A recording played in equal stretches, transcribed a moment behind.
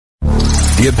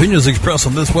The opinions expressed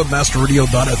on this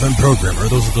WebmasterRadio.fm program are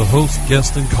those of the host,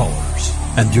 guests, and callers,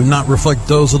 and do not reflect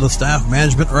those of the staff,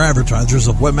 management, or advertisers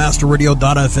of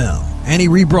WebmasterRadio.fm. Any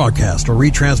rebroadcast or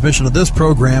retransmission of this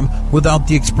program without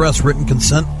the express written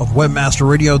consent of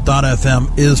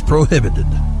WebmasterRadio.fm is prohibited.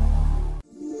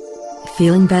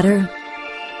 Feeling better?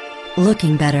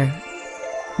 Looking better?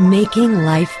 Making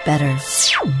life better.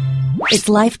 It's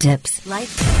Life Tips.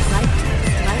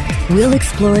 We'll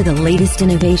explore the latest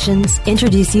innovations,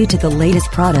 introduce you to the latest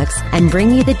products, and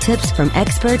bring you the tips from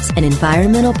experts and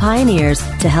environmental pioneers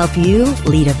to help you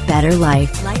lead a better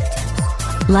life.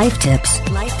 Life Tips.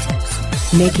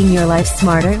 Making your life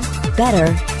smarter,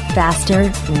 better, faster,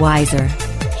 wiser.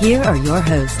 Here are your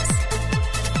hosts.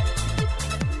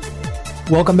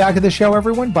 Welcome back to the show,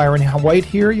 everyone. Byron White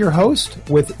here, your host,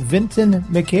 with Vinton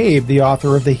McCabe, the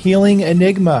author of The Healing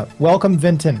Enigma. Welcome,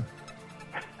 Vinton.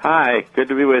 Hi, good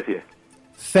to be with you.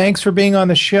 Thanks for being on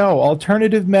the show.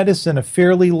 Alternative medicine, a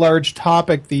fairly large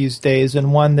topic these days,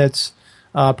 and one that's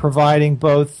providing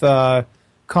both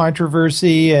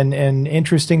controversy and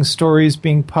interesting stories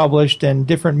being published and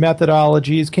different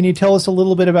methodologies. Can you tell us a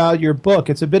little bit about your book?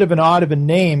 It's a bit of an odd of a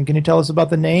name. Can you tell us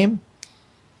about the name?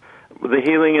 The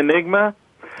Healing Enigma?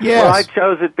 Yes. Well, I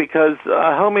chose it because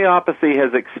homeopathy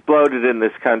has exploded in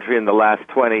this country in the last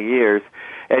 20 years,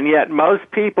 and yet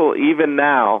most people, even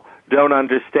now, don't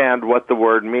understand what the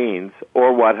word means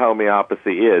or what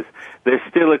homeopathy is. They're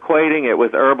still equating it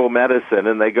with herbal medicine,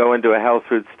 and they go into a health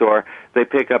food store, they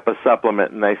pick up a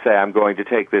supplement, and they say, I'm going to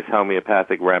take this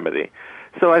homeopathic remedy.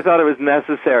 So I thought it was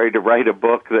necessary to write a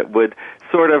book that would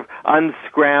sort of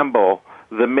unscramble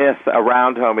the myth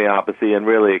around homeopathy and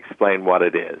really explain what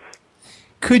it is.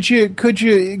 Could you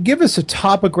give us a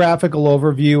topographical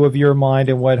overview of your mind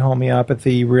and what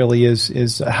homeopathy really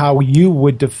is how you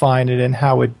would define it and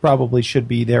how it probably should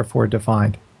be therefore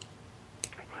defined?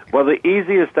 Well, the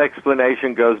easiest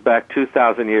explanation goes back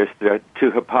 2,000 years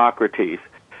to Hippocrates.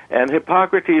 And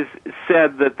Hippocrates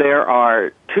said that there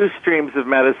are two streams of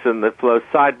medicine that flow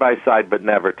side by side but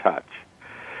never touch.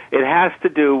 It has to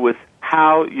do with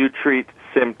how you treat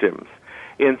symptoms.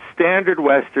 In standard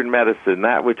Western medicine,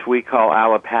 that which we call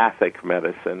allopathic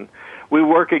medicine, we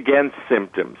work against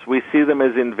symptoms. We see them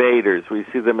as invaders. We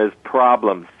see them as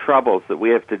problems, troubles that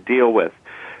we have to deal with.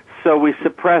 So we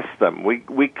suppress them.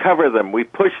 We cover them. We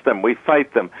push them. We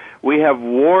fight them. We have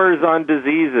wars on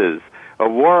diseases, a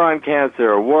war on cancer,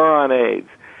 a war on AIDS.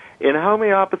 In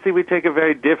homeopathy, we take a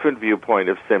very different viewpoint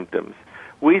of symptoms.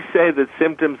 We say that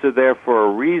symptoms are there for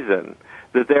a reason,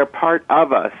 that they're part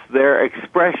of us, they're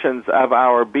expressions of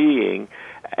our being,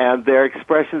 and they're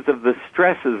expressions of the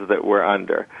stresses that we're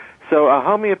under. So a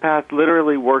homeopath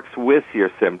literally works with your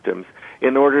symptoms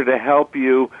in order to help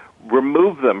you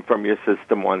remove them from your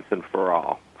system once and for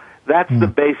all. That's the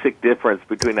basic difference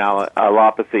between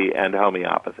allopathy and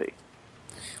homeopathy.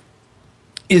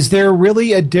 Is there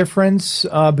really a difference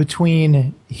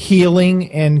between healing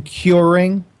and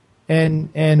curing,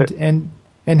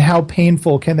 and how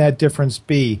painful can that difference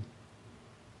be?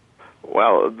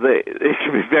 Well, it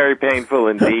can be very painful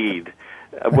indeed.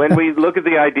 When we look at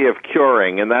the idea of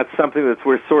curing, and that's something that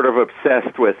we're sort of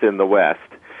obsessed with in the West,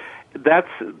 that's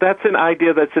an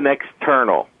idea that's an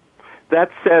external.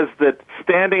 That says that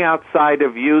standing outside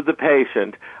of you, the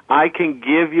patient, I can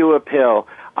give you a pill,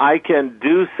 I can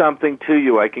do something to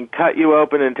you, I can cut you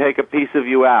open and take a piece of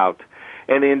you out,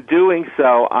 and in doing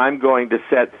so, I'm going to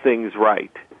set things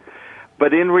right.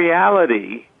 But in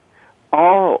reality,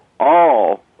 all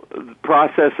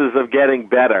processes of getting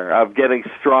better, of getting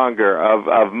stronger,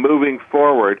 of moving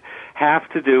forward, have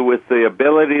to do with the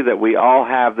ability that we all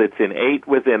have that's innate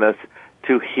within us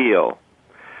to heal.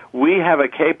 We have a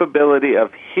capability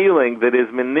of healing that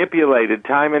is manipulated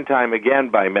time and time again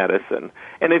by medicine.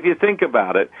 And if you think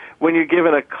about it, when you're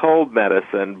given a cold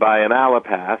medicine by an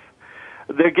allopath,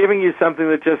 they're giving you something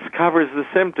that just covers the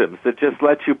symptoms, that just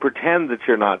lets you pretend that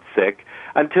you're not sick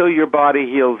until your body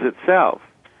heals itself.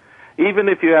 Even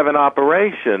if you have an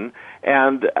operation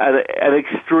and an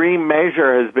extreme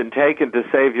measure has been taken to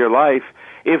save your life,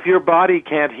 if your body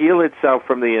can't heal itself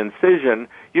from the incision,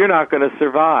 you're not going to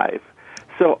survive.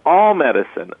 So all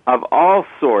medicine of all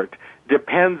sort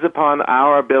depends upon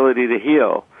our ability to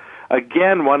heal.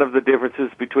 Again, one of the differences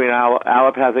between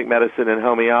allopathic medicine and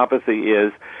homeopathy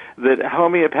is that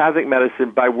homeopathic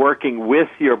medicine, by working with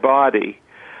your body,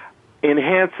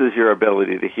 enhances your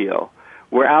ability to heal,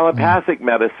 where allopathic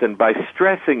medicine, by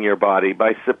stressing your body,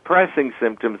 by suppressing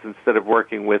symptoms instead of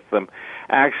working with them,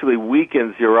 actually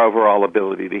weakens your overall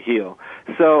ability to heal.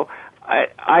 So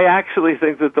I actually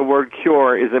think that the word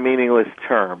cure is a meaningless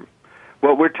term.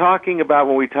 What we're talking about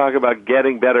when we talk about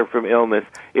getting better from illness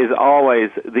is always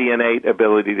the innate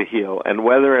ability to heal, and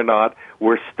whether or not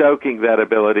we're stoking that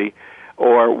ability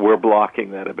or we're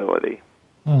blocking that ability.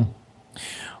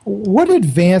 What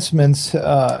advancements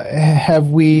have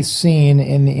we seen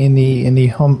in the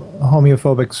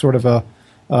homeophobic sort of a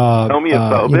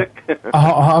homeophobic?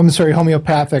 I'm sorry,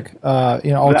 homeopathic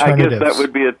alternatives. I guess that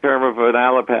would be a term of an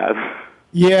allopath.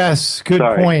 Yes, good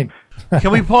point.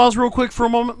 Can we pause real quick for a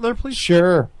moment there, please?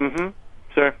 Sure.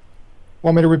 Sure.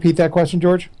 Want me to repeat that question,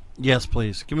 George? Yes,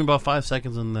 please. Give me about 5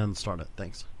 seconds and then start it.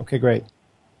 Thanks. Okay, great.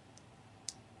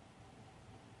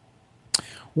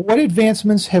 What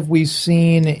advancements have we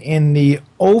seen in the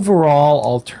overall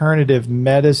alternative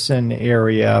medicine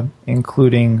area,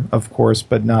 including, of course,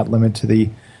 but not limited to the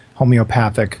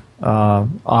homeopathic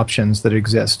options that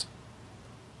exist?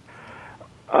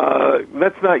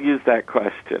 Let's not use that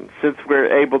question, since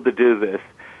we're able to do this.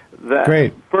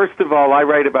 Great. First of all, I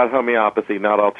write about homeopathy, not alternative